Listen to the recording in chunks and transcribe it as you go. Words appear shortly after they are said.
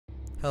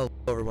Hello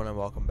everyone and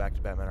welcome back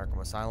to Batman Arkham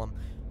Asylum.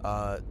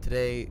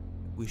 Today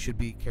we should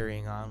be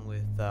carrying on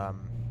with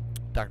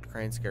Dr.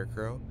 Crane's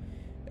Scarecrow,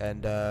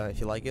 and if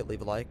you like it, leave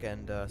a like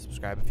and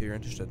subscribe if you're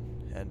interested,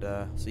 and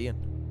see you.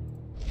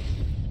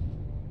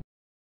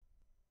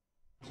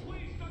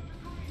 Please, Dr.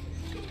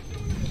 Crane, don't do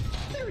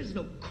this! There is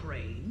no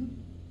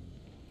Crane.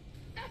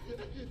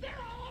 They're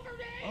all over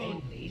me!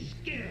 Only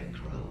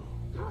Scarecrow.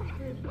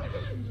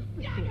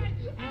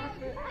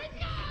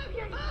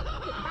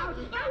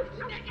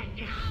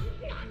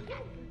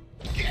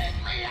 Get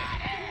me out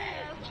of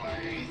here!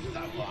 Please,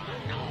 someone!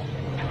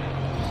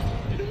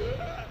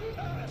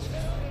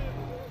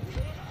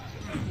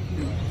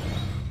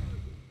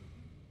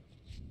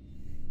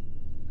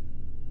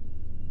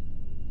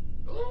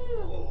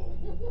 Oh,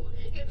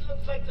 it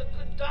looks like the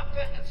good doctor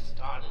has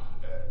started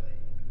early.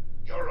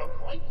 Your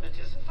appointment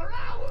isn't for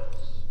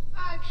hours.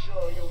 I'm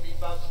sure you'll be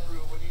buzzed through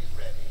when he's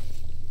ready.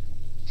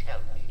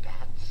 Tell me,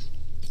 Bats,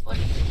 what are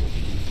you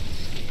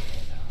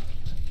scared of?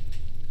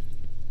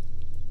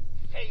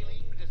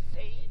 Failing to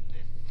save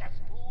this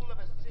cesspool of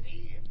a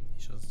city?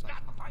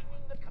 Not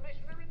finding the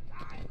commissioner in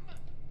time?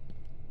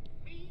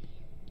 Me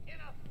in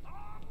a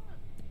thong?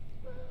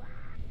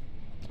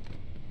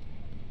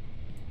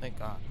 Thank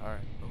God.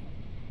 Alright.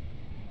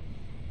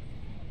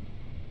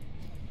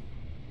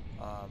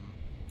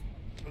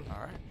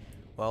 Alright.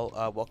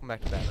 Well, welcome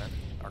back to Batman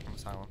Arkham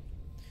Asylum.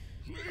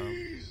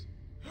 Please,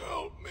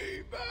 help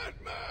me,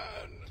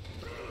 Batman!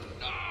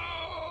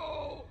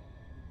 No!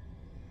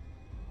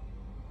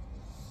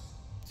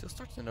 So you'll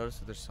start to notice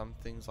that there's some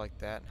things like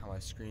that, and how my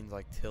screen's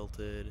like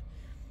tilted,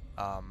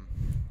 that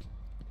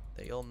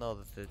you'll know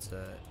that it's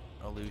an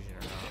illusion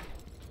or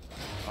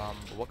not.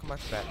 But welcome back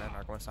to Batman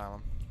Arkham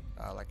Asylum.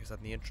 Like I said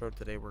in the intro,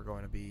 today we're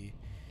going to be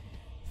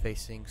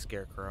facing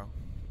Scarecrow,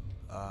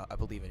 I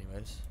believe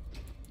anyways.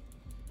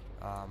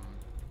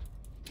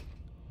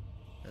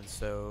 And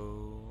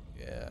so,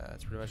 yeah,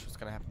 that's pretty much what's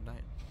gonna happen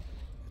tonight.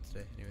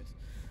 Today, anyways.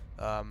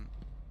 Alright.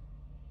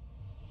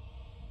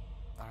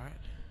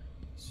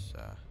 Let's see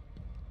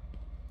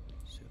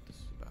what this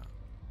is about.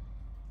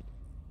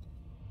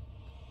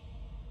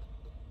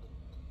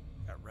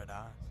 Got red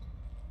eyes.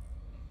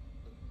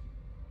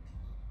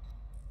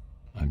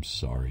 I'm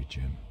sorry,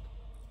 Jim.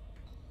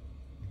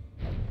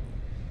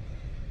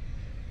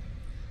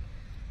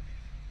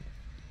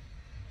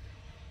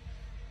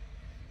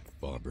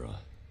 Barbara,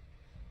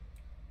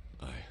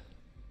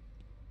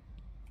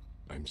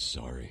 I'm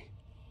sorry.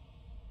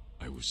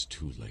 I was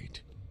too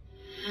late.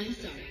 I'm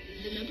sorry.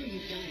 The number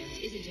you've dialed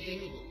isn't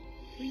available.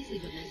 Please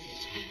leave a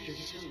message after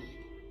the tone.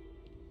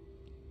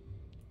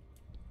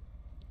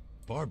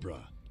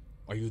 Barbara,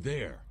 are you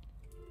there?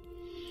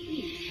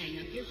 Please hang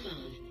up your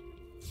phone.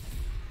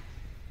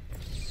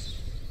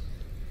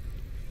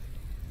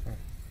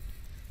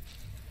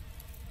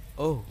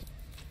 Oh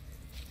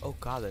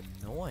God, the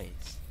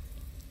noise.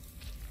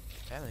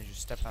 Batman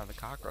just stepped out of the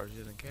cockroach,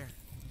 didn't care.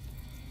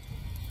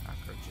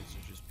 Cockroaches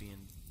are just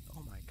being,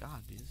 oh my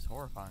God, dude, this is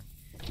horrifying.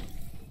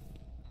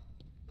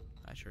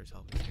 I sure as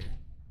hell was scared.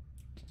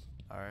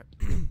 Alright,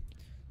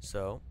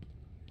 so.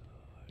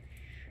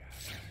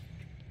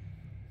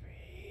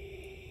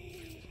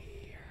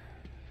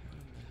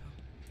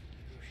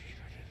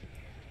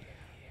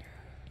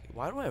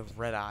 Why do I have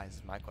red eyes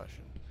is my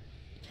question.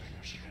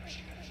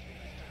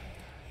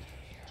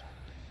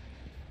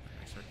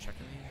 I start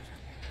checking these.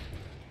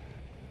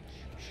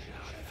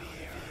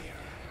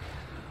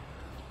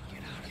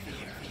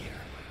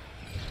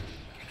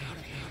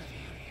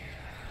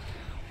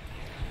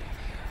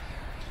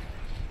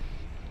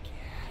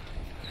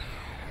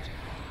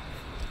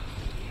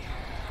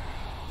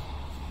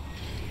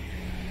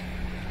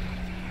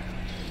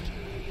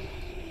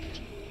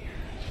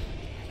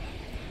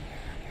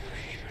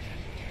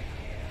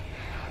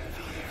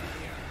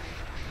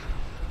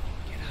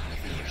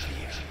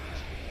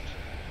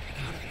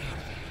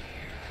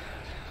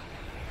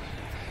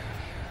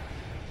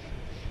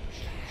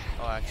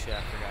 Oh, actually,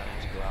 I forgot I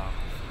need to go out.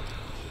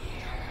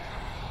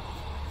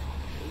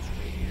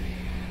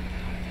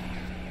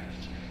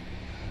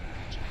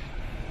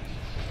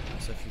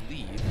 So if you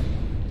leave...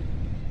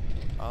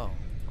 Oh,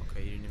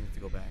 okay, you didn't even have to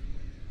go back.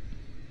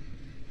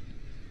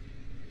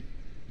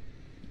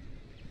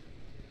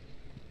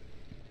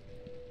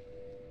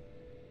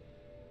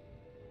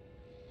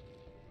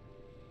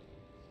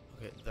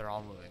 Okay, they're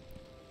all moving.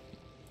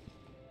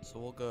 So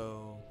we'll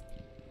go...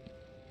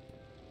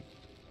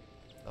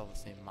 all the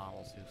same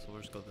models too, so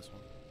we'll just go this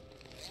one.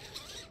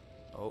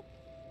 Oh.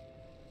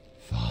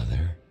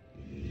 Father,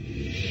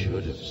 you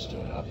should have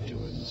stood up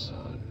to it,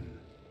 son.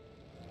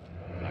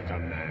 Like a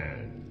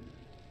man.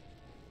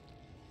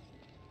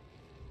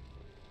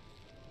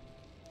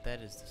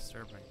 That is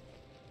disturbing.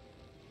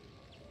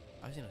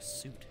 I was in a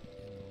suit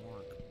in the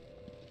morgue.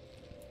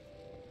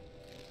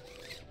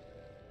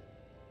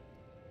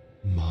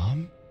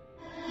 Mom?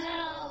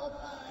 Help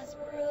us,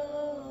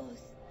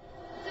 Bruce!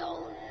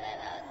 Don't let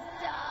us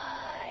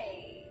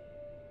die!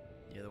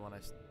 You're the one I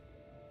was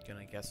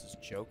gonna guess is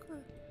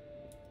Joker?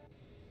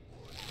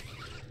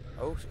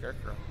 Oh,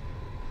 Scarecrow.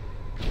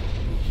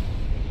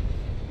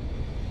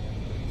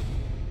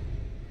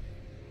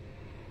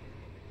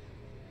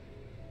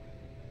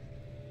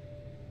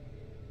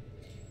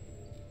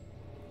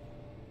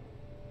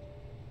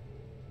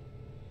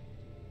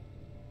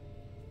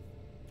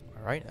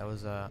 Alright, that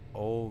was,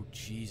 oh,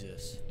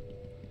 Jesus.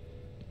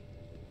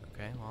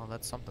 Okay, well,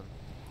 that's something.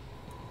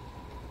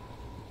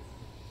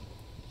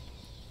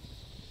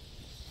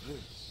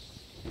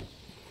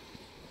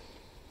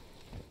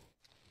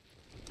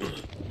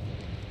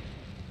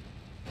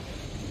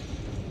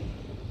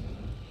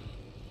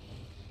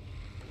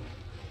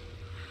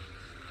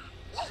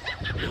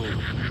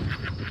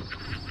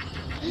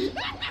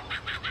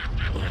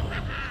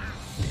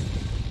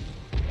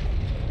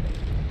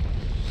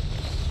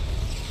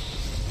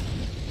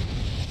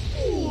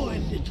 Poor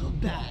little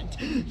bat,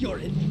 you're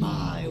in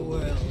my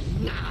world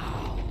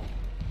now.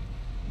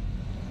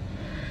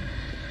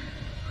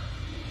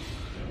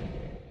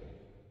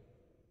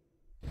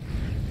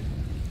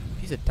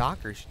 If he's a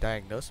doctor, he should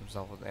diagnose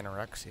himself with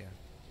anorexia.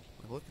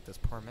 Like, look at this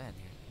poor man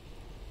here.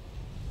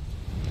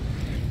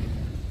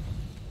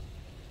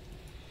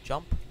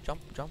 Jump,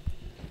 jump, jump.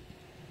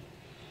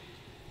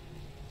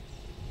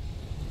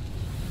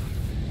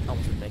 I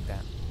almost didn't make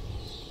that.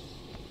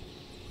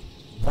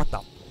 What the?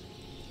 What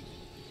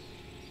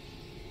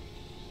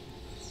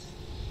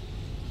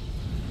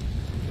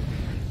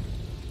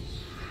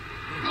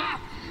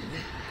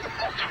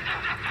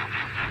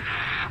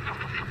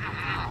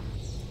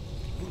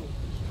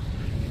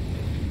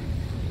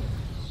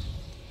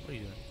are you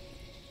doing?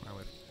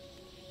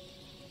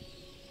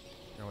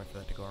 Gonna wait for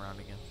that to go around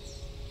again.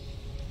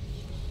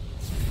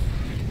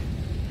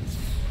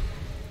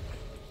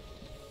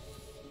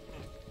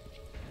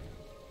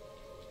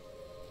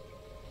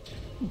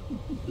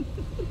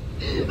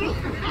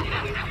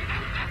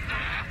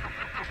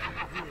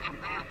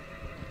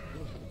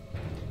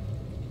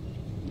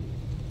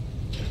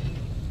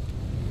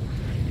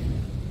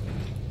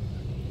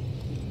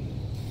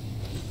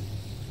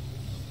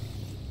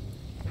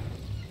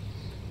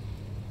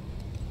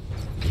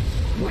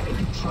 What are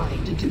you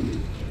trying to do?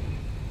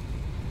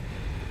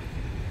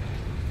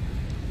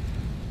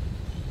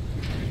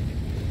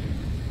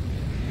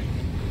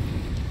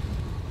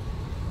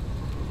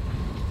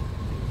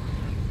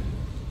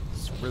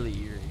 It's really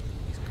eerie.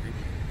 He's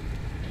creepy.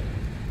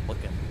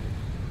 Looking.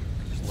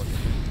 Just looking. Am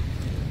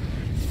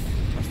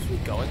I supposed to be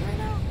going right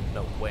now?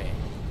 No way.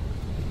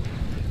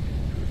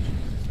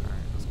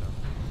 Alright, let's go.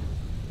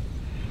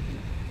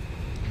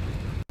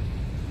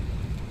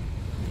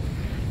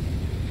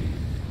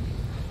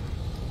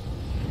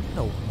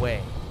 No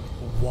way.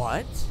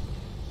 What?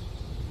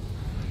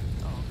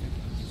 Oh,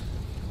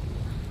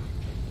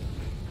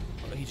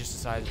 okay. He just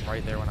decides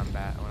right there when I'm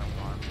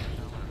gone.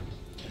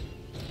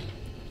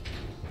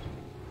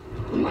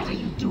 What are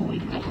you doing,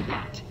 little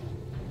bat?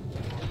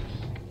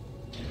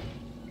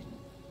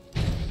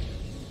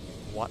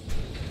 What?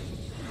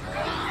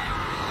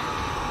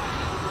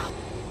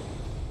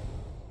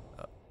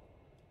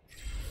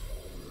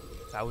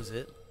 That was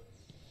it?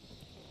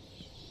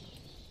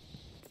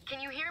 Can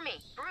you hear me?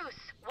 Bruce,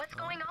 what's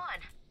going on?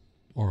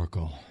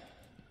 Oracle,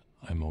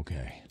 I'm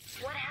okay.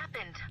 What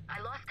happened?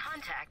 I lost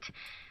contact.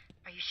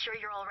 Are you sure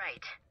you're all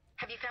right?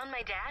 Have you found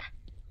my dad?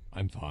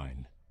 I'm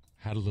fine.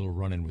 Had a little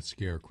run-in with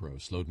Scarecrow,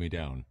 slowed me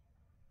down.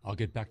 I'll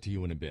get back to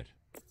you in a bit.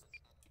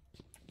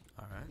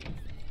 Alright.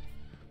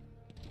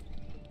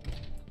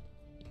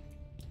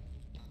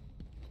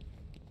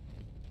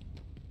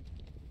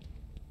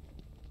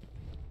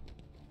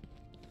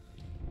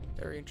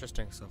 Very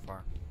interesting so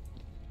far.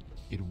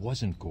 It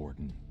wasn't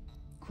Gordon.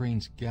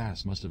 Crane's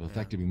gas must have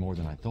affected me more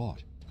than I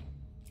thought.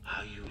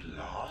 Are you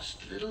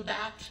lost, little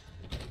bat?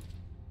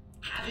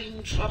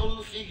 Having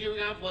trouble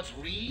figuring out what's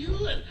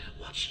real and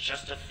what's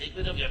just a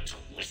figment of your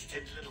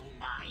twisted little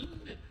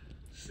mind?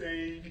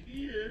 Same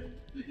here.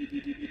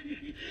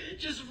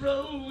 Just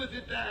roll with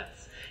it,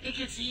 bats. It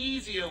gets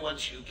easier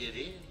once you get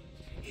in.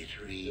 It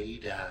really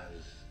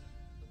does.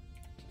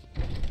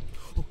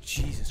 Oh,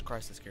 Jesus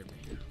Christ, that scared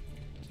me.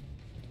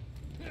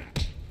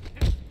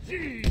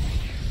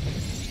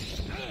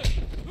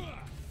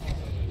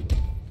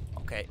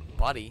 Okay,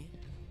 buddy.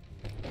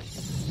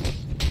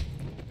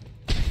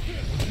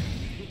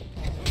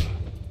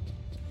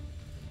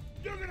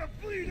 You're gonna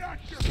bleed out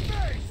your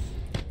face!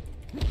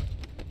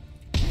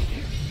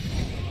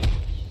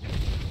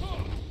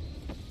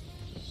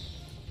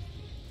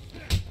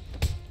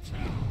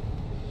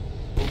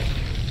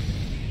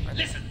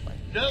 Listen,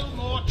 no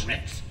more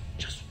tricks.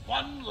 Just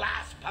one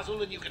last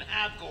puzzle and you can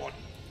have Gordon.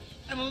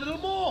 And a little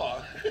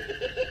more.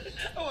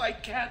 Oh, I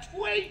can't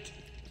wait.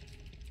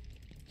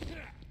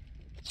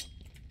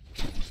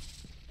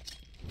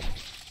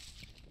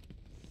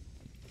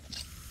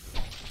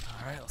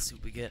 Alright, let's see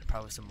what we get.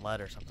 Probably some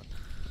lead or something.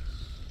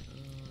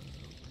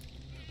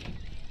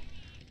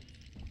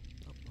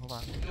 Oh, hold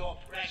on. Your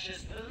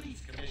precious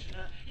police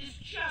commissioner is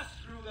just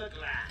through the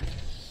glass.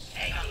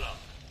 Take a look.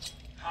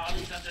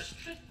 Harley's under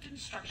strict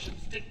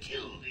instructions to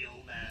kill the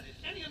old man if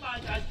any of my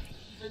guys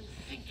even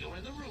think you're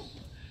in the room.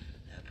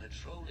 They're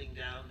patrolling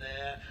down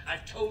there.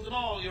 I've told them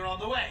all you're on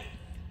the way.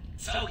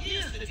 So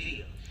here's the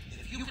deal.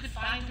 If you can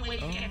find a way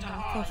to get to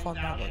how fun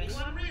Harley without that looks.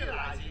 anyone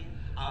realizing,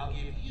 I'll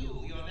give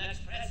you your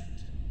next present.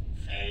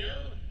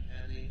 Fail,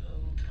 and the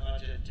old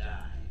Carter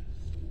dies.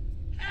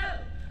 Hell,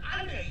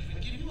 I may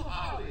even give you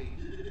Harley.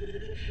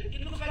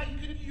 It looks like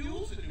you could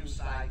use a new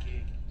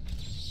sidekick.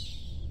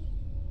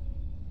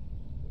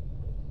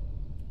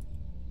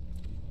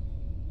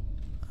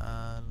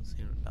 I don't see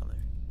him down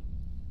there.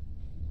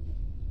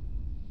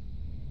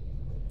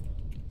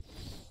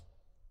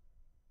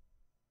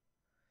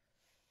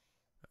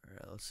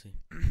 Alright, let's see.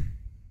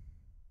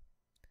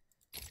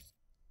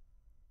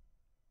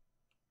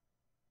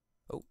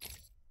 Oh.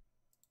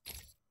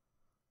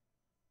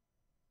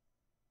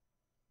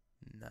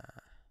 Nah.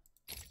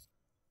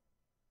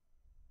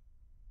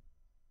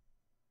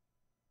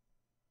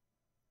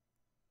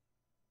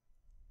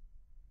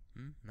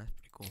 That's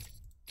pretty cool.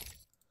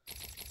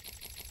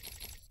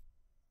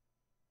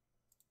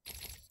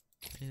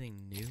 Anything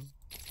new?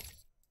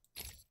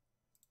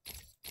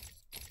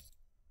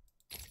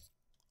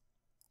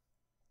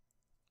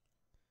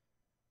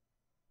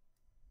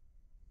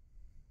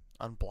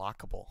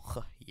 Unblockable.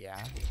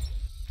 Yeah.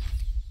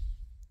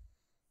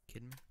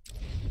 Kidding me?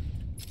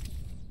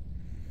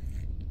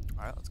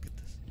 Alright, let's get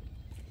this.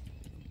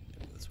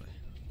 Go this way.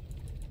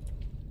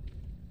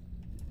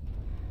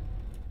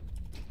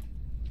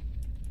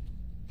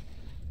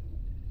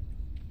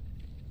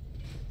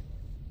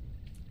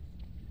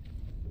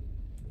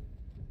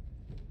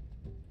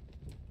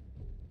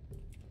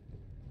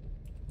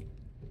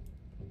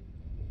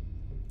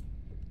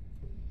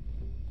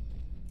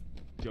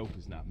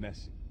 Joker's not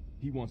messing.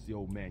 He wants the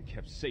old man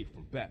kept safe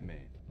from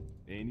Batman.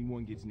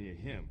 Anyone gets near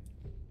him,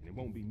 and it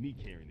won't be me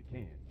carrying the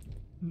can.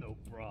 No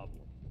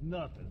problem.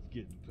 Nothing's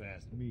getting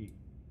past me.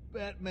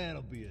 Batman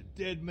will be a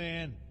dead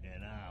man,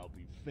 and I'll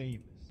be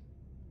famous.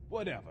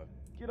 Whatever.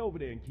 Get over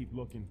there and keep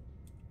looking.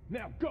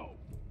 Now go!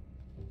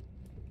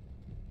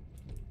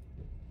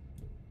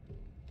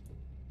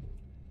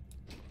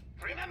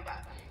 Remember,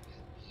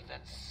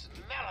 even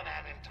smell a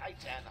man in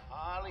tights and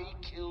Harley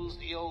kills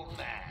the old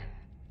man.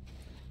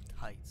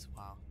 Heights,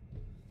 wow.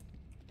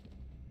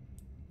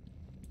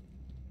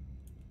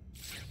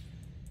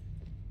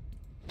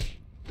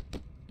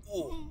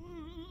 Oh.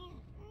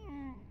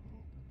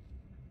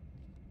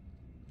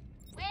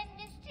 When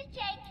Mr. J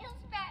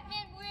kills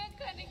Batman, we're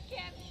gonna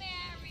get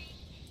married.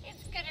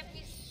 It's gonna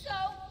be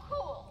so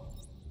cool.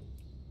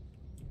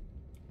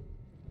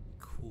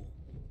 Cool.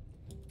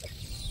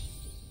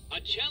 A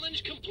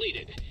challenge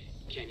completed.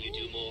 Can you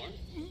do more?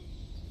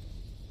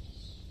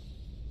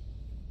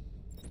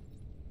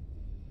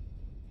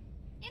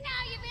 You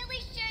know, you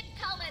really should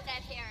color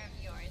that hair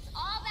of yours.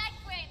 All that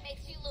gray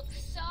makes you look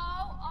so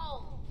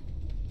old.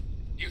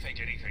 You think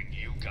anything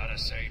you gotta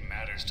say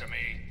matters to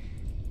me?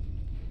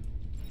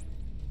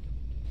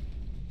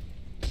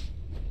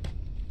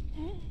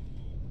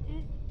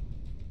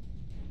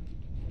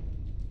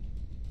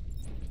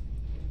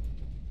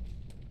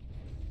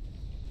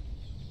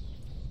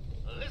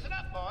 Listen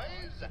up,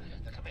 boys.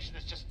 The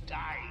commissioner's just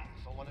dying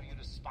for one of you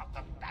to spot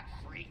the Bat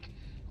Freak.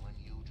 When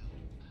you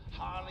do,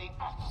 Harley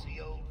offs the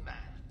old man.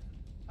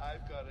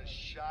 I've got a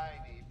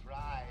shiny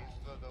prize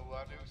for the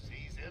one who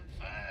sees him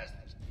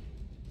first.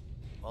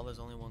 Well, there's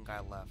only one guy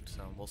left,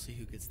 so we'll see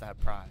who gets that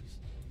prize.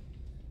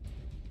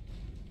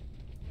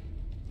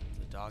 It's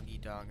a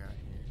dog-eat-dog out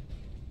here.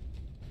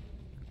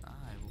 And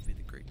I will be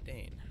the Great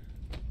Dane.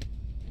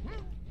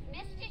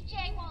 Mr.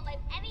 J won't let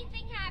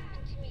anything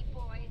happen to me,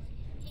 boys.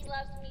 He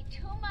loves me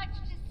too much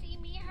to see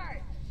me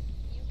hurt.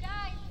 You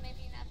guys,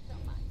 maybe not so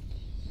much.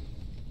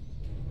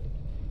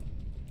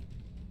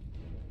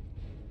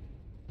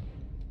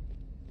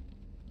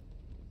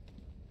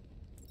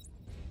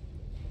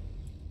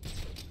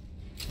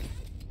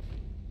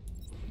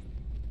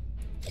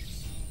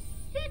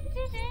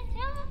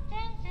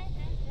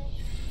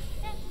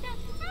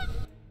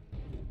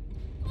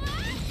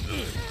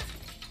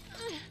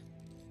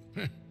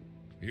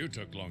 You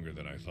took longer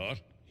than I thought.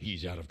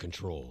 He's out of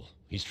control.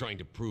 He's trying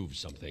to prove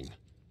something.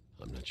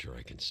 I'm not sure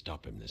I can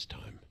stop him this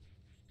time.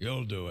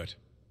 You'll do it.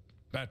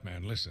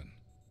 Batman, listen.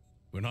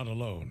 We're not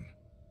alone.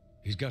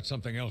 He's got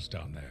something else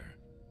down there.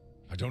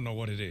 I don't know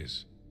what it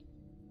is.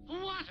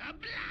 What a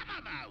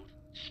blabbermouth!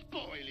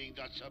 Spoiling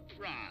the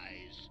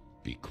surprise.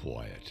 Be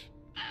quiet.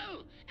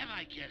 Oh, am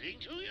I getting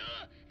to you?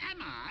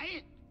 Am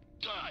I?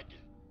 Good.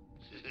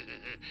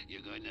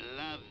 You're going to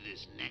love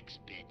this next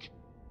bit.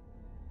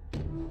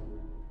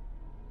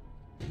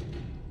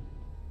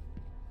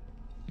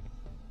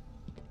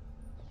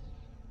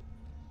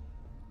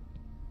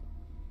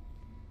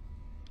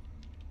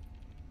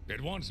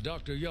 It wants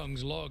Dr.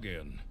 Young's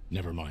login.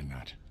 Never mind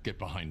that. Get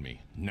behind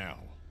me, now.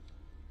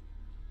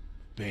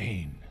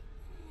 Bane.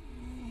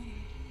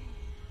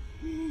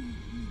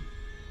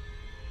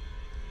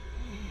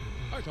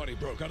 I thought he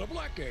broke out of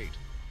Blackgate.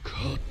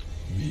 Cut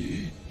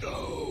me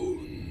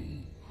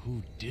down.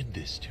 Who did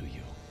this to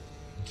you?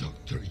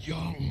 Dr.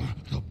 Young,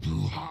 the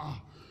Bruja.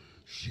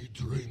 She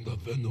drained the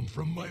venom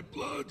from my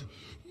blood.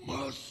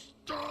 Must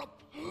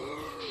stop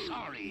her.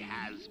 Sorry,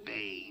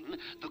 Has-Bane.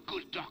 The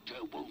good doctor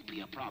won't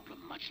be a problem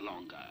much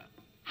longer.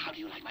 How do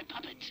you like my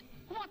puppet?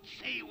 What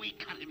say we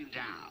cut him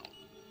down?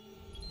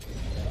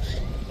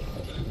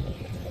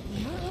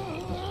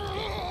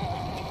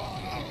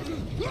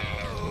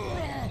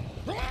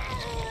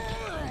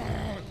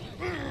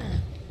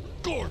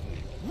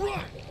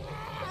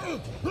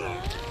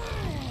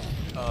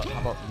 How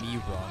about me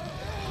run?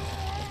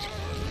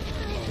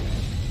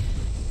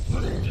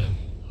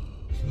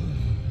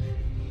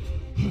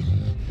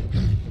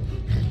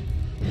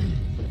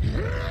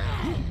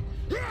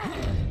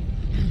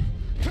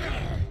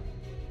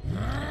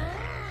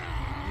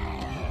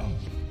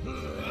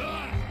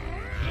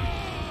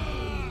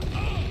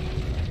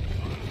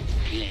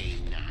 Play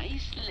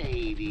nice,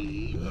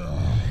 lady.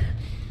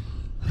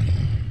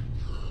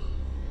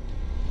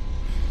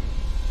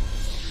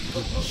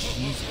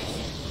 Jesus.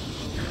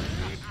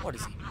 What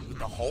is he? With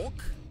the Hulk?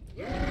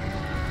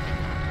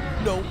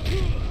 No.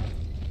 You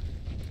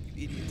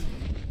idiot.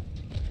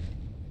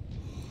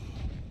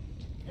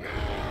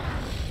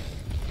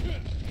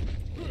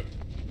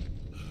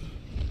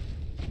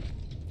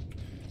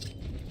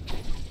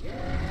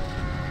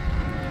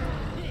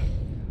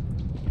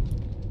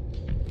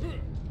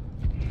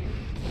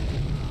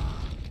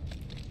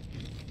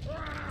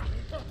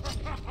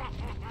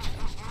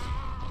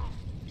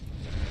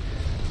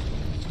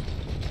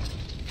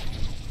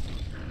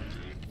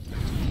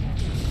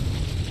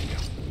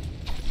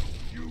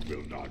 You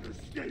will not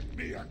escape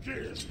me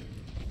again.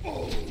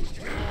 Oh,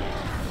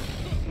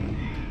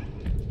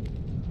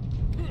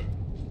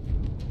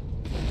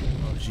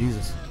 Oh,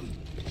 Jesus.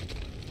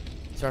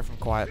 Sorry if I'm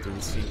quiet through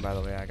this scene, by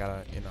the way. I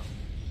gotta, you know,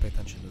 pay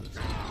attention to this.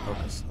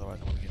 Focus, otherwise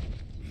I'm gonna get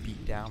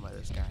beat down by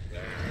this guy.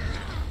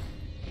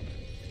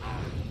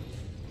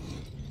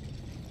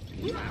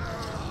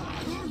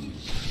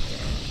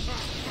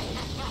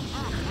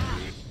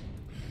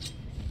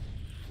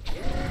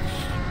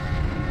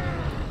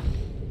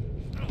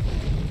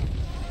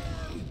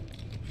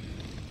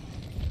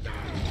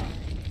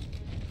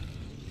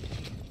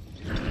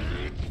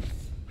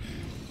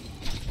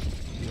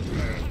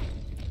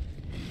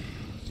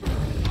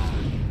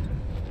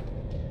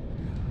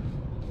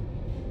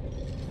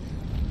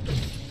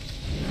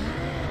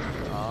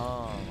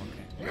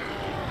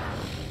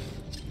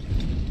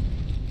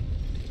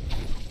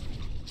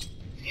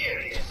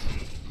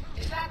 Seriously?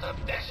 Is that the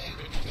best you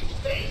can do,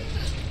 Bane?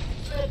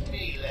 Let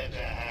me lend a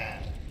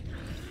hand.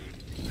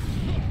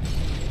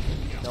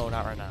 No,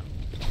 not right now.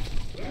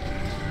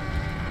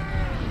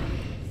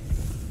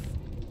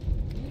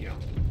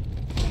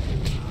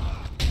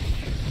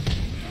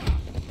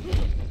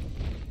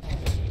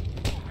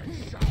 I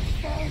shall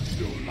fold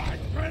you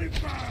like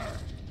paper!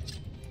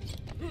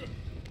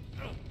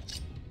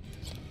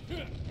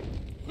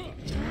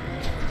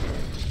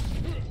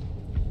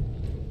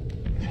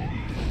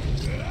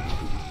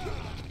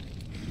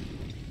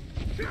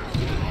 I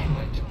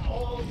went to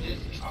all this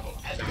trouble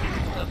and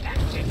that's the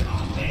tactic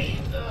of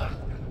Bane.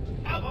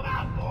 Help him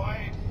out,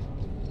 boys.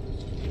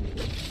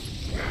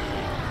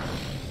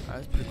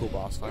 That's a pretty cool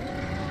boss fight.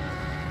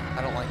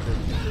 I don't like the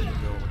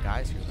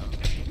guys here though.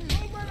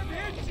 Don't let him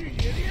hit you,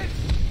 idiot!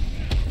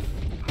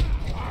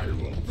 I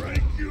will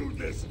break you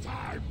this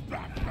time,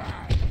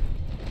 Batman!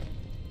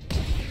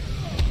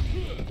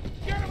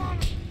 Get him on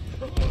him!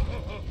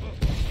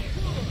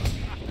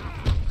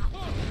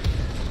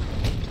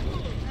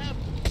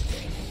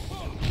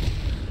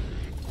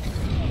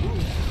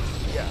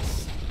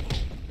 Yes.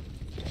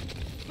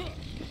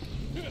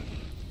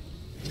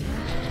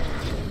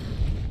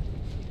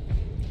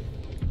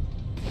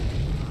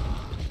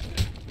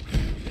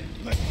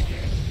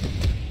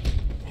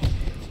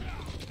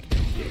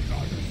 You will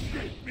not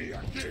escape me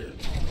again!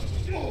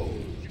 Oh,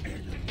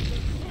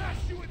 smash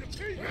you into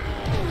pieces!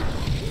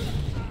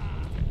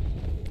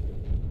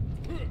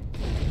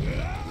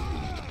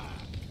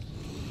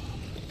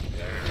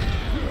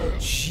 Oh,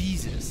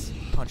 Jesus.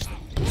 Punch them.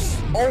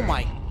 Oh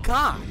my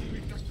god.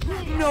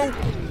 No.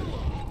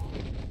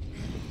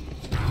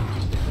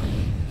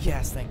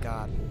 Yes, thank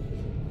God.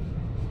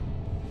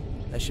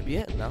 That should be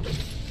it, no?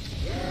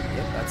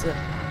 Yep, that's it.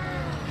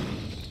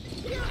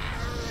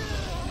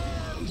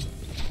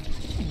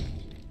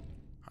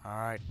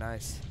 Alright,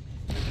 nice.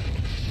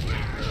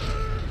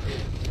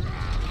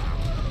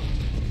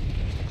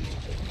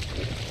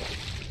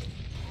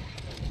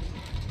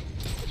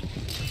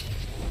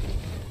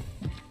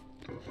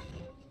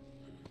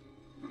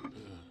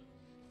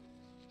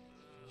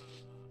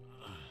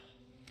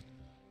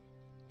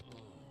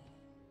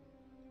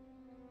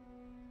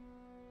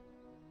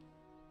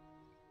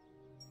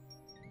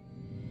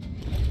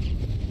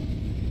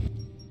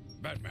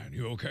 Batman,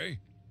 you okay?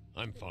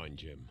 I'm fine,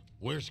 Jim.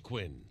 Where's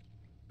Quinn?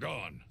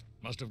 Gone.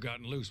 Must have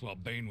gotten loose while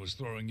Bane was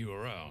throwing you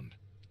around.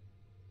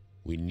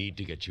 We need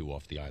to get you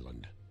off the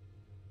island.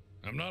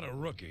 I'm not a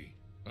rookie.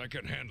 I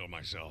can handle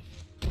myself.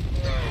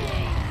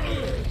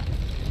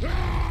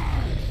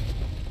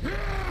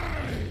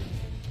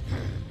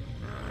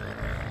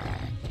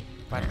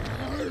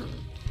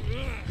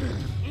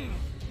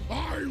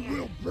 I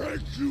will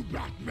break you,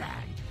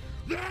 Batman!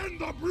 Then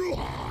the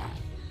Bruja!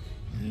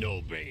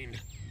 No, Bane.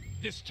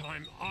 This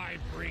time I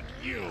break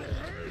you.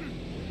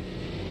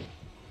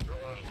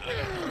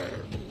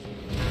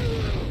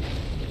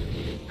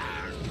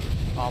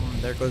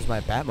 There goes my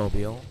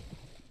Batmobile.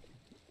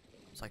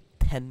 It's like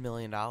 $10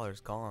 million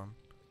gone.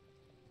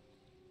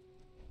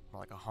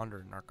 More like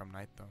 100 in Arkham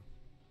Knight, though.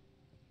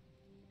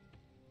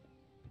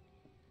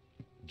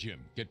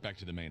 Jim, get back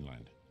to the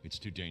mainland. It's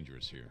too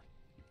dangerous here.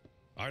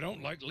 I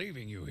don't like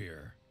leaving you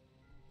here.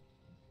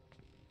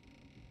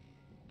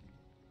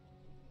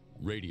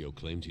 Radio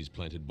claims he's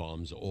planted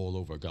bombs all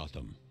over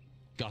Gotham.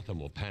 Gotham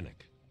will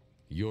panic.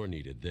 You're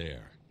needed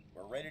there.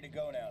 We're ready to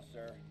go now,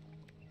 sir.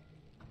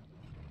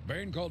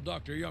 Bane called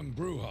Dr. Young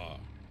Bruja.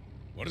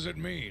 What does it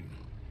mean?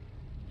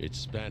 It's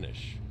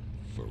Spanish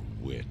for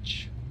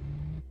witch.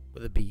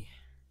 With a B.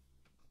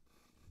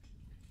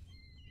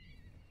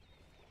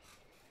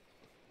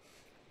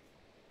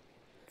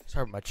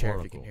 Sorry about my chair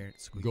if you can hear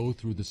it squeak. Go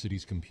through the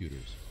city's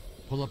computers.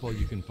 Pull up all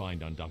you can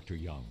find on Dr.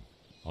 Young.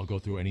 I'll go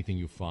through anything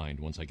you find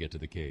once I get to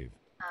the cave.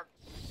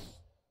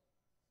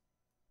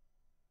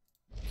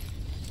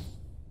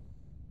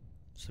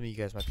 Some of you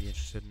guys might be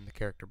interested in the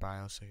character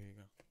bio, so here you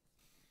go.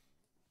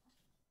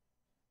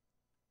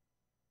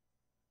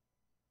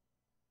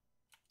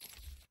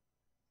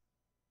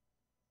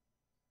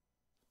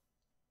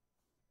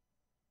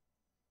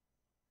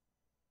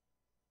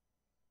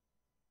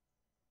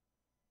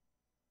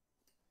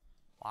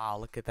 Wow,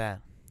 look at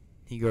that.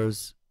 He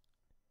grows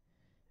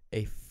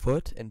 1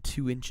 foot and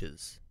 2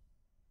 inches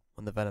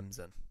when the venom's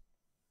in.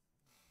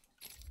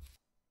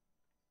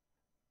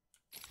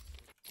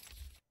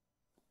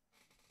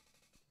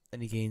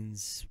 And he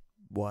gains,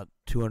 what,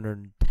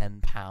 210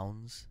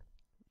 pounds?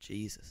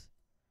 Jesus.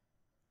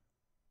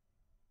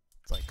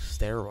 It's like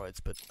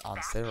steroids, but on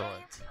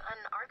steroids. On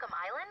Arkham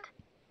Island?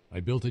 I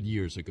built it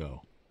years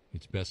ago.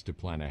 It's best to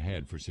plan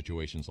ahead for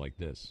situations like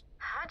this.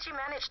 How'd you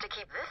manage to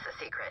keep this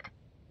a secret?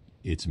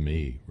 It's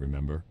me,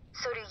 remember?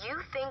 So do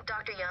you think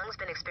Dr. Young's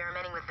been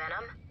experimenting with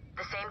venom?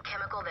 The same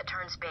chemical that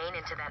turns Bane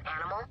into that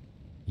animal?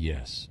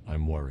 Yes,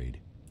 I'm worried.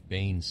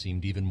 Bane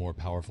seemed even more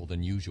powerful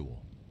than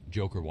usual.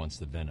 Joker wants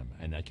the venom,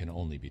 and that can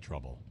only be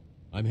trouble.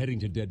 I'm heading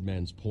to Dead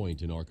Man's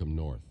Point in Arkham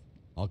North.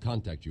 I'll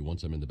contact you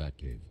once I'm in the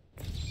Batcave.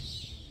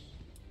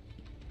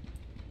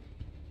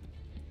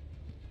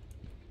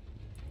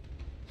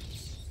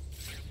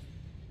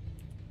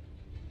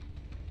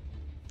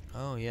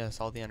 Oh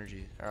yes, all the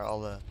energy, or all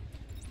the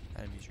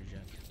enemies regen.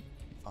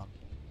 Fun.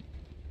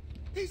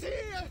 He's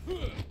here!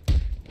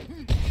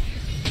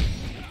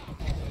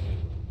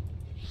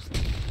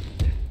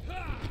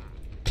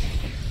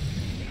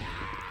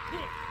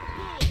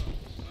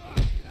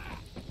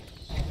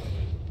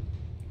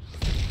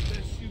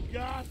 This you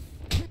got?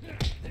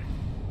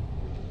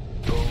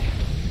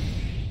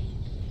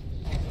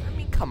 I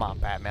mean, come on,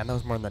 Batman. That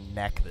was more in the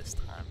neck this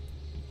time.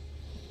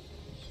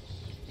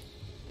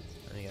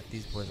 And you got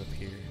these boys up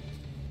here.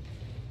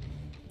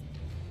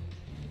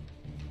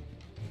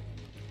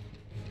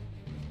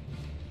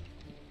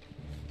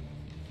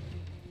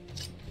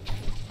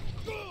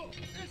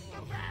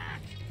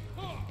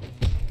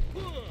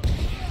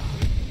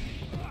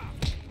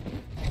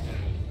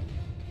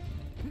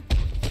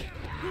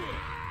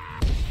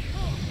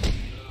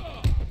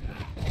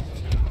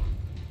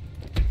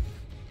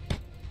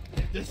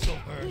 This'll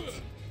hurt.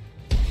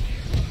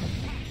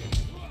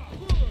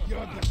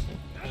 You're the...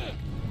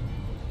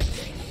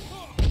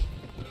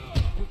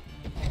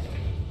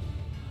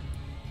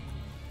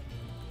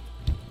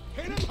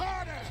 Hit him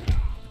harder!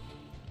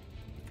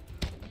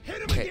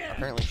 Hit him again!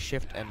 Apparently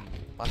shift and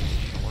button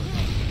don't work.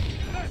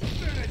 Let's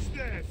finish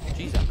this!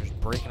 Jeez, I'm just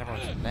breaking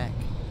everyone's neck.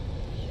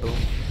 Boom.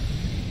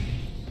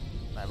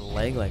 My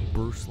leg like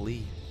Bruce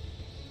Lee.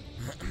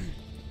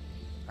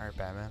 Alright,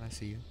 Batman, I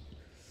see you.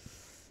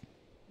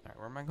 Alright,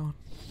 where am I going?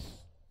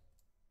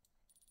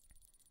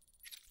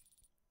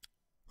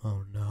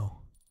 Oh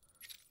no.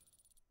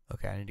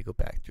 Okay, I need to go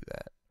back through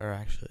that. Or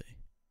actually...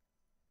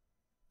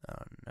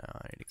 Oh no,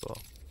 I need to go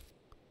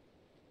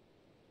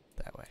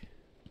that way.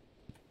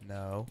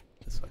 No,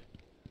 this way.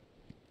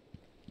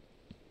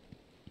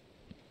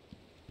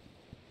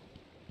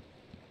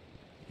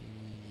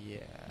 Yeah,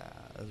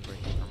 that's where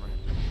you come from, right?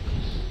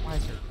 Why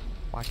is there...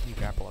 Why can you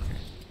grapple up here?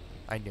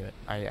 I knew it.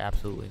 I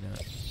absolutely knew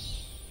it.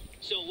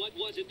 So what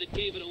was it that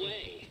gave it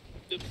away?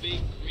 The big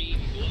green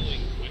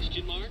glowing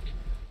question mark?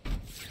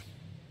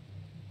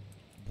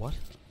 What?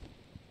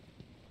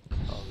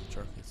 Oh, the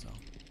trophy itself.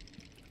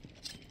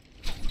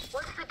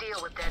 What's the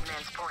deal with Dead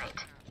Man's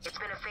Point? It's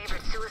been a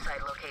favorite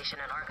suicide location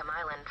on Arkham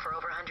Island for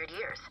over 100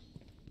 years.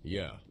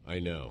 Yeah, I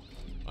know.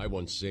 I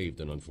once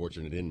saved an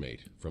unfortunate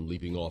inmate from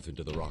leaping off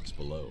into the rocks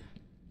below.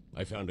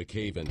 I found a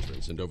cave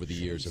entrance and over the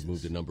years have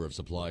moved a number of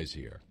supplies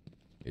here.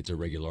 It's a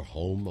regular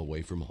home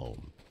away from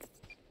home.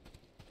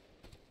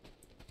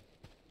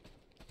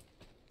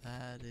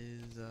 That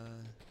is,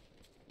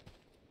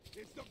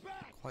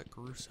 quite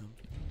gruesome.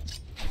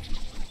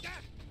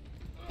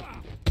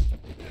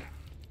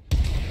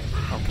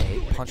 Okay,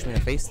 punch me in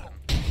the face then.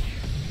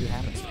 See what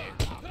happens.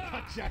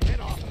 Cut your head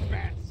off,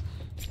 Bats!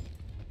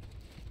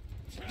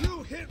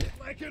 You hit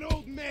like an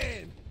old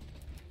man!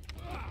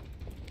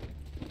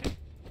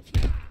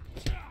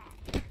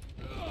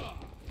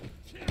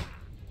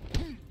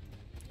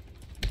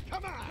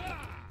 Come on!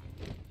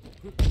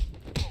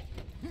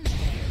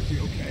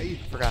 You okay?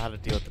 Forgot how to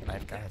deal with the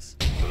knife, guys.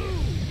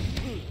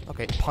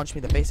 Okay, punch me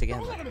in the face again.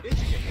 Don't let him hit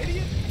you, you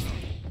idiot!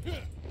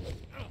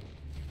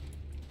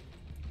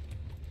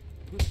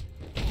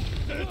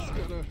 It's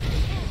gonna hurt.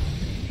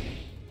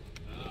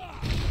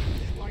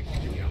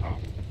 Slicing you up.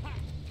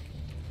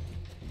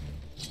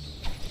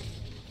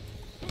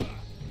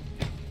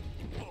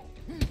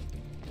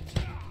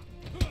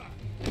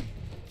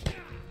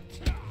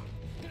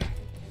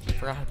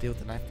 Forgot how to deal with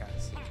the knife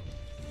guys.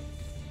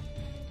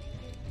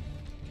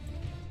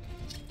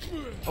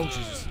 Oh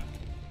Jesus!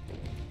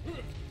 I'm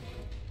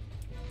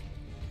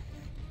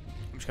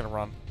just gonna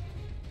run.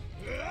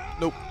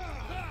 Nope.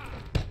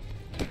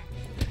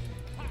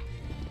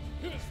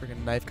 This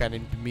freaking knife guy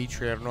named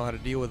Dimitri. I don't know how to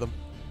deal with him.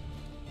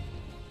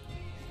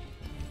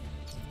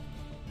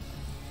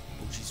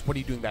 Oh jeez! What are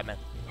you doing, Batman?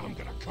 I'm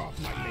gonna carve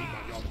my name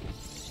on your.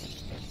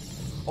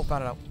 Oh,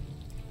 found it out.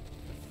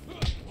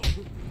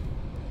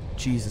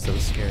 Jesus, that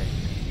was scary.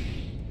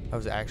 That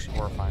was actually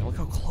horrifying. Look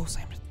how close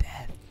I am to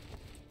death.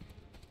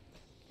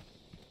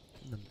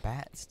 The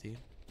bats, dude.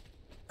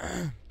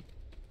 About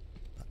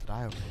to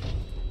die over here.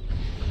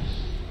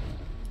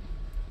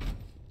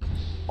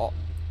 Oh.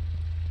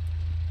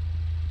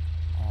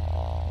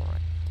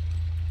 Alright.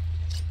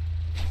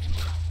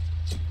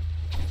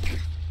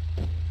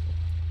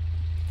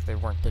 If they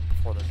weren't dead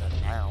before, they're dead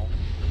now.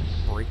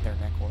 Break their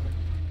neck or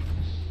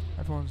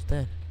everyone's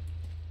dead.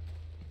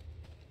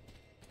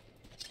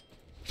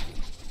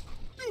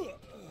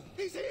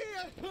 He's here!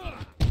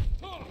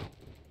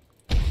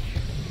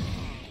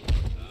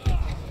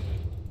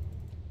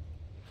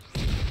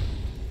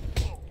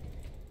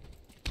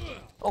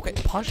 Okay,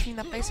 punch me in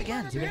the face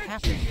again. Did it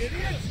happen?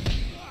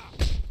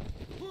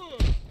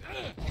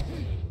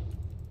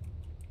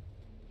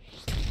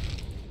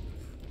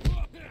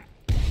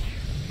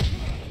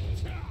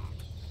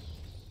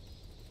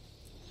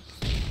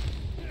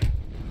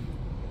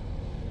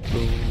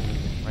 Boom.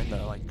 Right in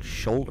the, like,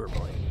 shoulder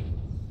blade.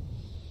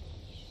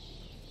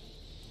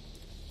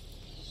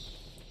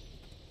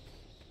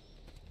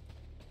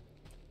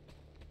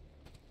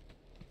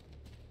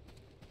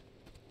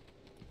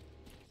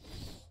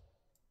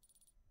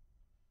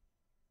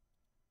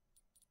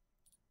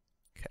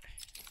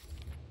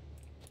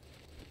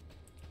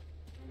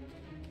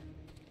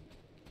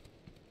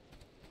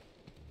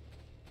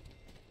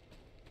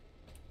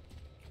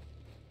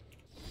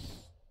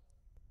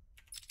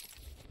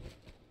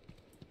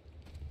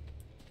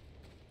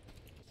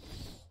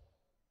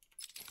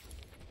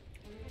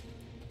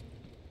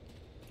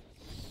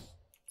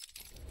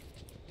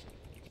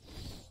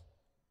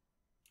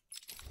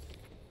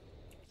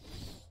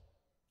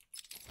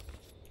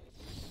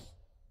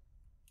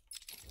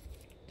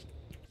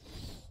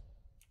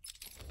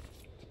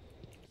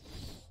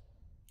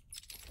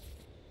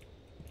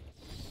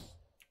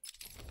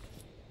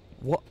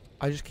 What?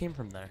 I just came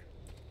from there.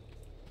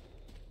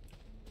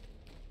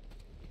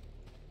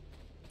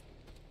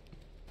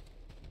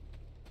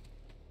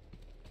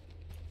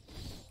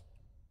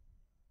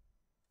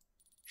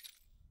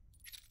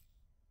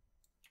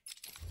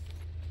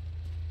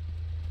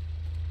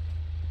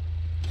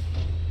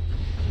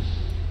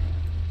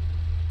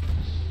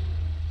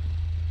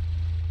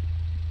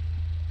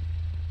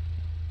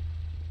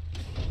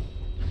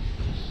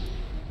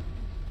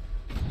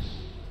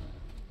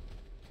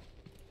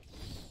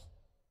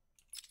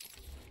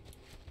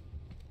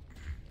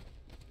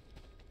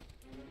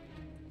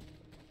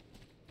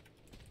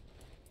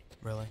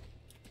 Really?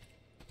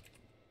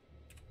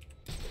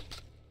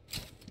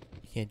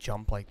 You can't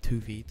jump like 2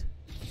 feet.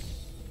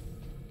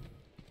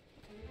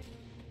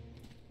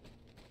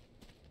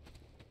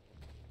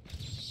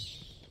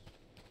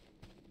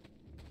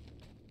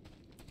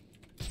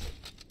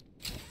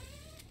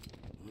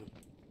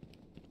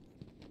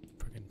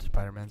 Freaking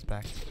Spider-Man's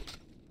back.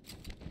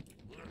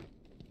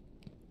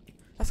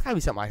 That's gotta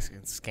be something I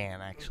can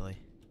scan, actually.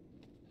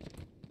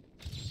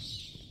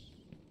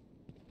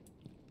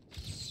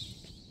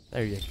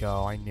 There you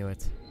go, I knew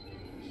it.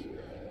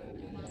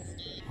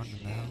 On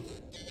the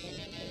mouth.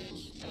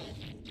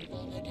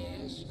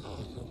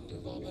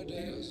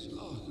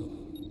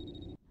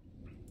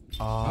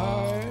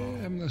 I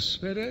am the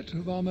spirit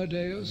of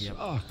Amadeus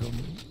Arkham.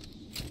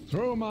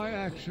 Through my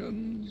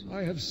actions,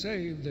 I have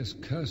saved this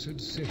cursed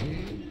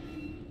city,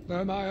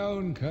 though my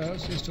own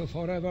curse is to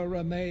forever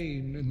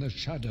remain in the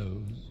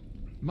shadows.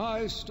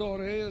 My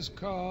story is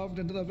carved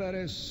into the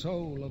very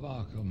soul of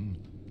Arkham,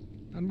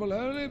 and will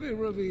only be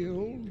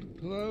revealed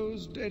to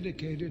those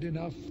dedicated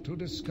enough to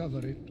discover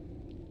it.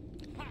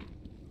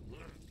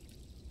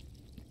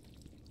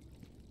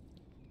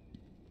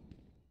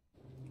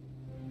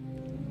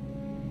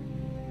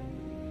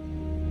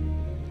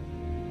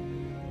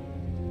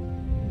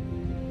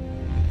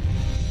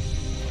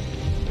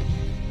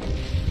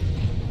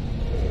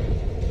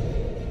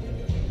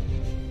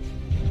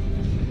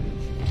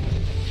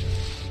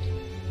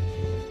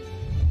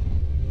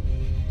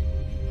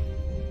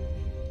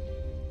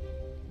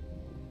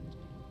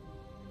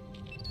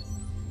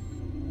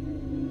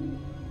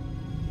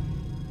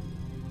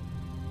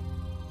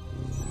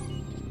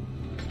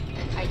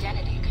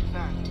 Identity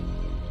confirmed.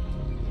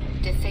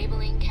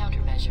 Disabling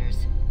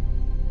countermeasures.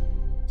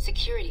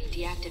 Security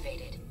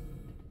deactivated.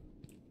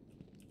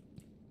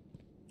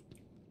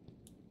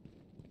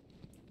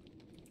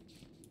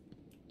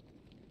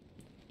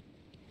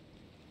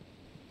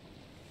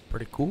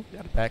 Pretty cool.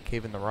 Got a bat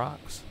cave in the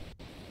rocks.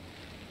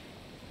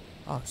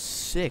 Oh,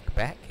 sick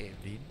bat cave,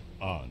 dude.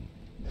 On.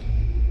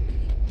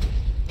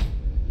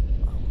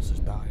 I almost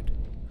just died.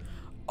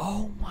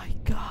 Oh my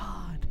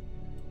god.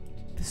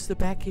 This is the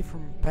bat cave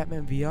from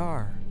Batman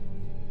VR.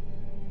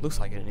 Looks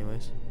like it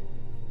anyways.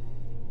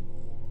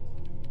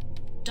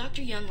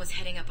 Dr. Young was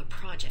heading up a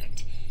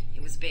project.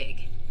 It was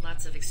big.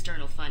 Lots of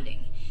external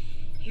funding.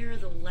 Here are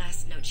the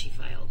last notes she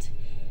filed.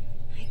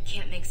 I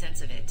can't make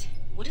sense of it.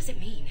 What does it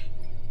mean?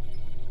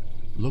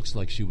 Looks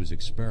like she was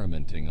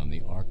experimenting on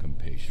the Arkham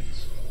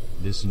patients.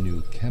 This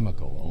new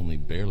chemical only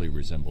barely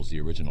resembles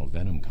the original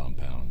venom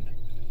compound.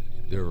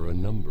 There are a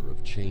number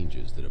of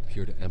changes that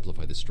appear to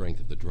amplify the strength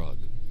of the drug.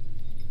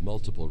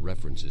 Multiple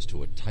references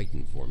to a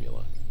Titan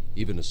formula.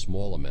 Even a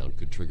small amount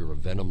could trigger a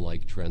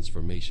venom-like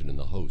transformation in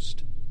the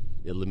host,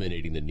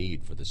 eliminating the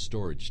need for the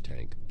storage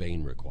tank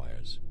Bane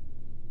requires.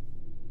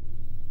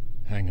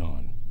 Hang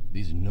on.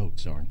 These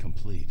notes aren't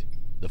complete.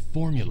 The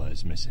formula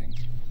is missing.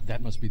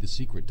 That must be the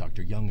secret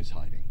Dr. Young is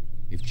hiding.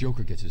 If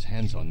Joker gets his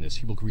hands on this,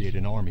 he will create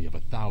an army of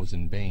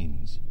 1,000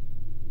 Banes.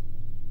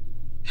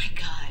 My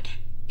god.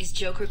 Is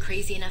Joker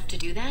crazy enough to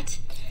do that?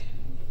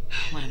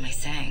 What am I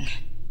saying?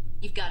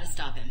 You've got to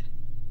stop him.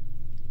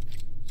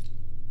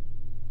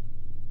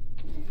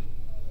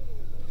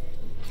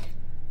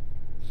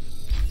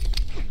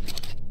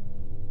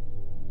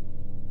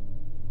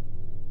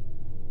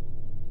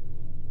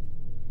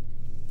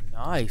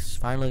 Nice.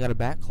 Finally got a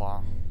bat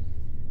claw.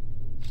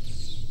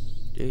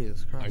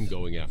 Jesus Christ. I'm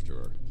going after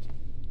her.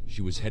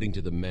 She was heading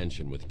to the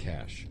mansion with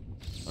cash.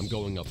 I'm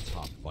going up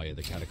top via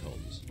the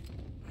catacombs.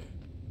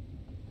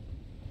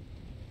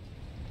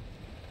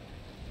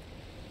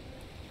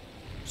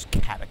 There's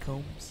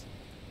catacombs?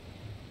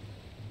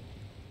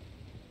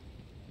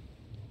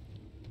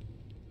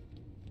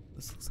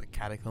 This looks like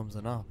catacombs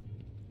enough.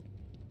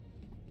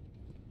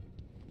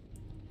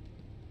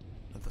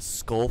 With the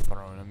skull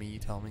throne, I mean, you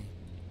tell me.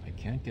 I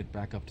can't get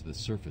back up to the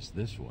surface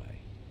this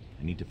way.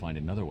 I need to find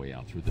another way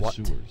out through the What?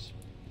 sewers.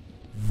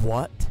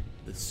 What?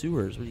 The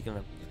sewers? What are you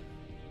gonna...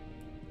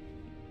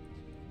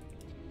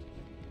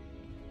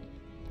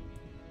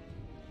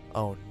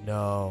 Oh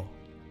no.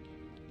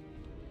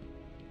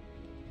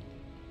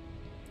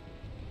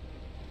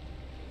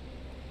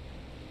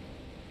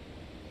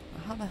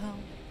 How the hell?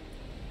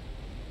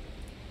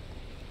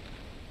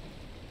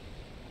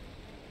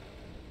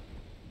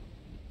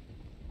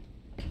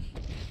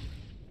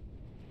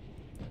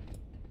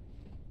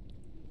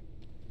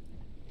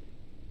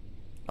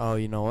 Oh,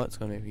 you know what? It's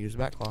gonna make me use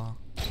back claw.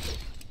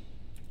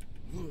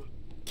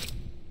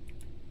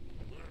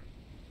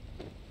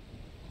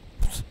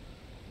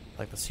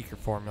 Like the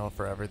secret formula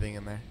for everything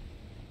in there.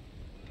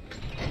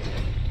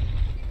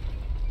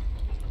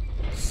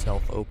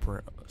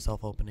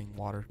 Self-opening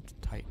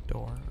watertight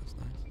door. That's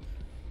nice.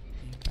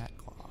 Bat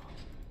claw.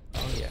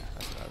 Oh yeah,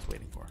 that's what I was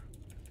waiting for.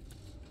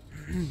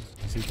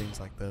 See things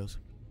like those.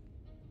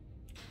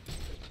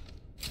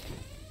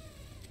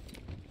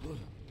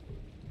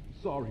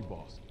 Sorry,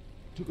 boss.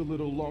 Took a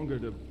little longer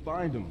to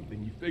find him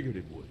than you figured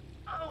it would.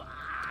 Oh,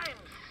 I'm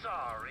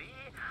sorry.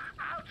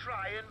 I'll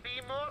try and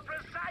be more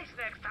precise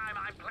next time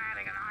I'm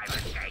planning an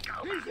island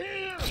takeover. He's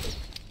here!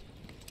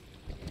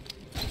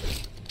 Is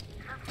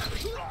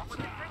something wrong with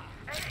this thing?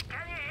 Hey,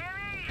 can you hear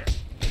me?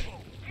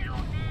 You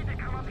need to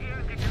come up here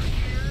and get your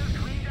ears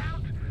cleaned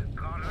out.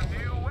 Got a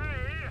new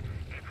way.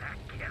 It's a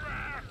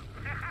killer.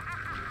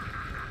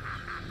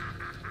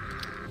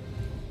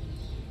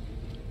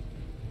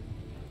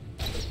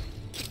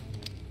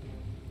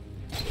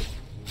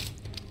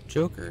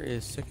 Joker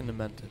is sick and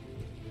demented.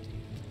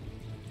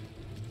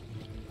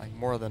 Like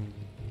more than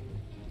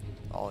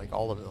all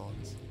the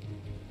villains.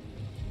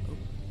 Oh.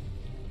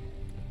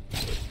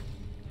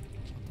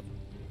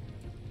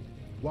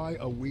 Why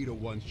are we the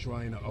ones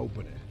trying to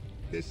open it?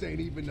 This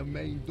ain't even the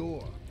main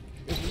door.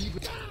 If we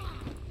even...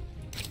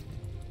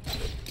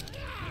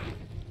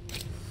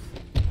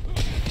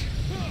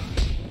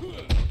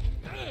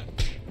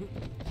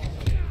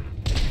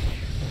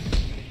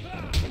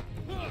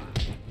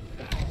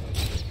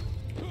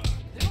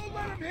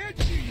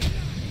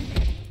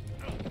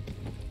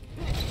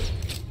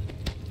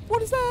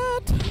 What is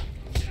that?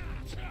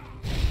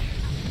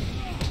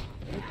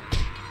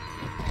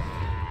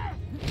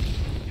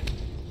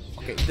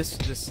 Okay,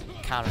 this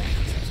counter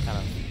is kind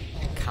of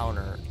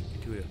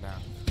counterintuitive now.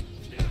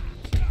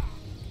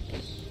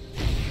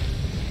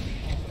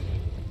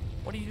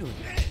 What are you doing?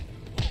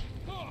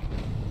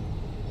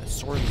 A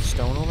sword and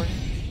stone over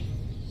here?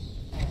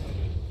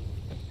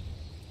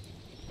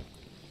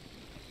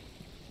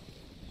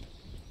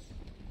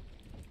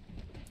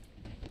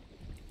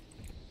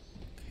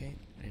 Okay,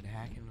 I need a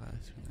hack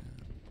invice for that.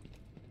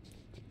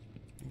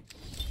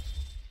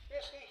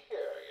 Is he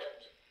here yet?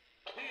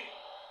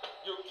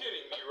 You're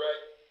kidding me,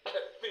 right?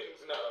 That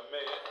thing's not a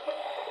man.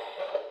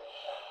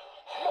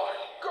 My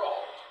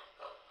God!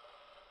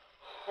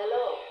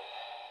 Hello.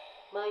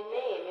 My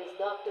name is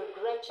Dr.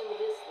 Gretchen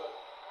Whistler.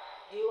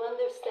 Do you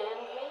understand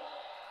me?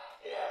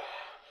 Yeah,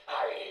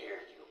 I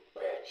hear you,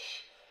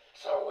 bitch.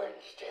 So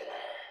when's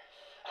dinner?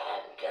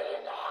 I'm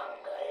getting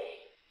hungry.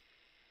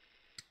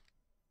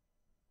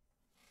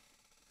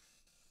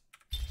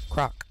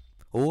 Croc.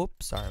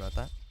 Oops, sorry about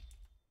that.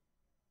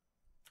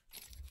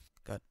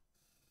 Good.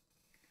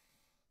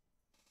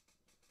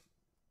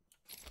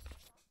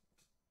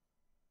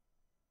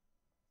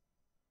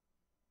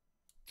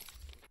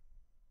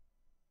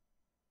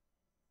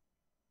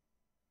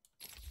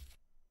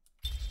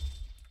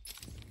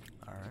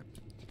 Alright.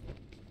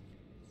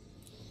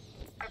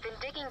 I've been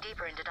digging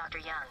deeper into Dr.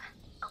 Young.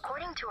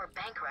 According to her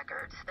bank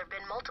records, there have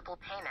been multiple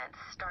payments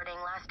starting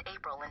last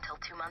April until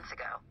 2 months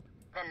ago.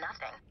 Then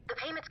nothing. The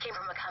payments came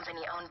from a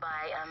company owned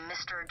by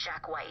Mr.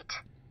 Jack White.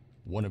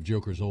 One of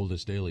Joker's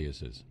oldest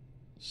aliases.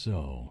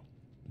 So,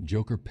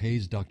 Joker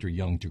pays Dr.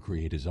 Young to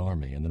create his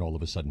army, and then all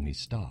of a sudden he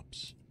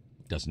stops.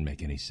 Doesn't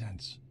make any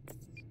sense.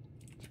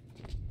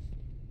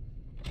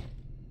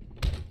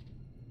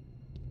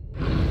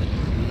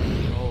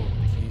 Oh,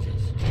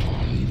 Jesus.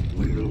 I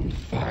will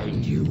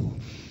find you.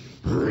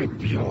 Rip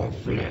your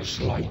flesh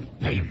like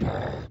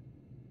paper.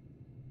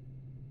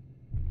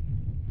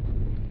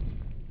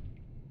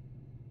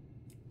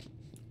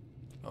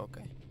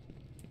 Okay.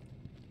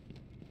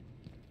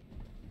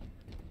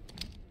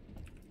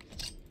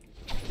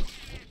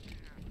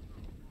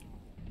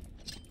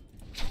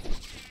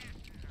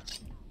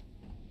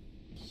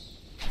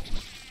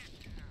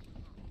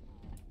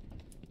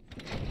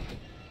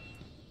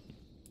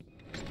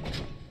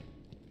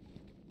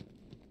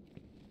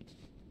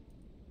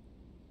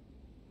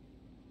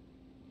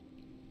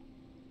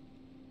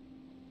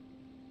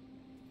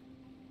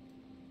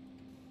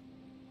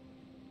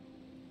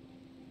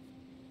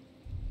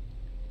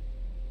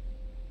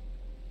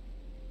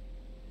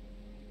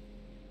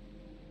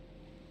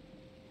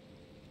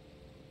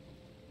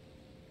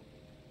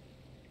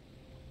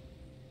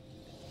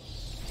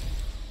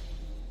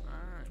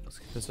 Let's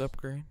get this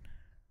upgrade.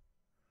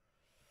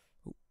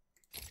 Ooh.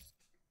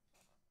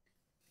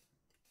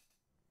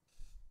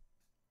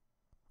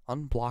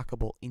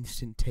 Unblockable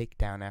instant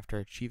takedown after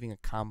achieving a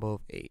combo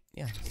of 8.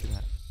 Yeah, let's do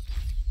that.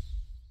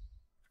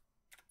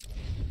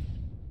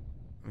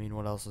 I mean,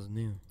 what else is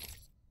new?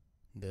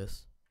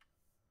 This.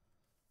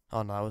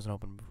 Oh no, that wasn't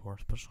open before.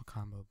 Special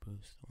combo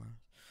boost.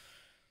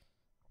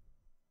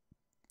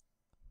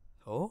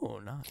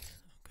 Oh, nice.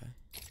 Okay.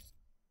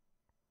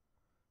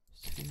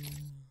 2.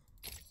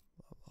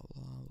 Blah,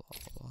 blah, blah,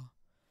 blah.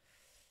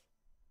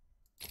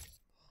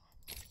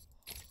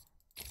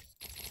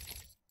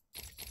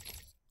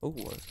 Oh,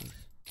 what is this?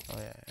 Oh,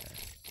 yeah.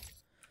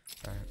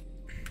 Alright.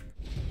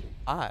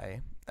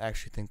 I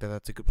actually think that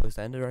that's a good place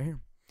to end it right here.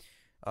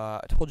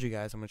 I told you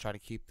guys I'm going to try to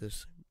keep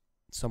this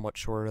somewhat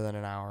shorter than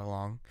an hour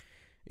long.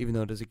 Even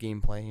though it is a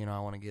gameplay, you know, I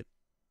want to get,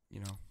 you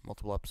know,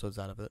 multiple episodes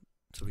out of it.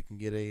 So we can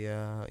get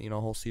a, you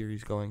know, whole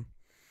series going.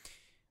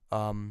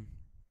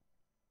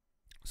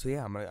 So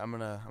yeah, I'm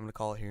gonna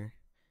call it here.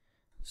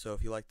 So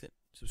if you liked it,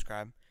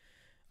 subscribe,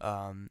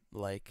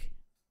 like,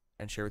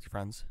 and share with your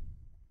friends.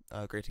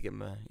 Great to get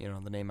my, you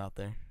know, the name out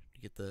there, to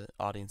get the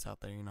audience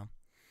out there, you know.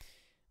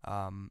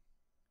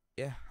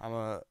 Yeah,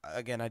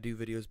 again, I do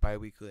videos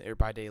bi-weekly or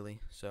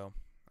bi-daily, so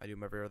I do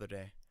them every other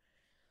day.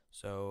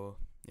 So,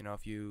 you know,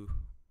 if you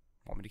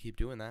want me to keep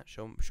doing that,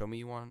 show me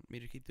you want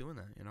me to keep doing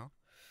that, you know.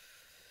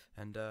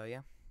 And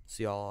yeah,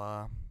 see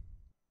y'all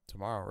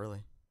tomorrow,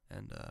 really,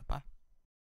 and bye.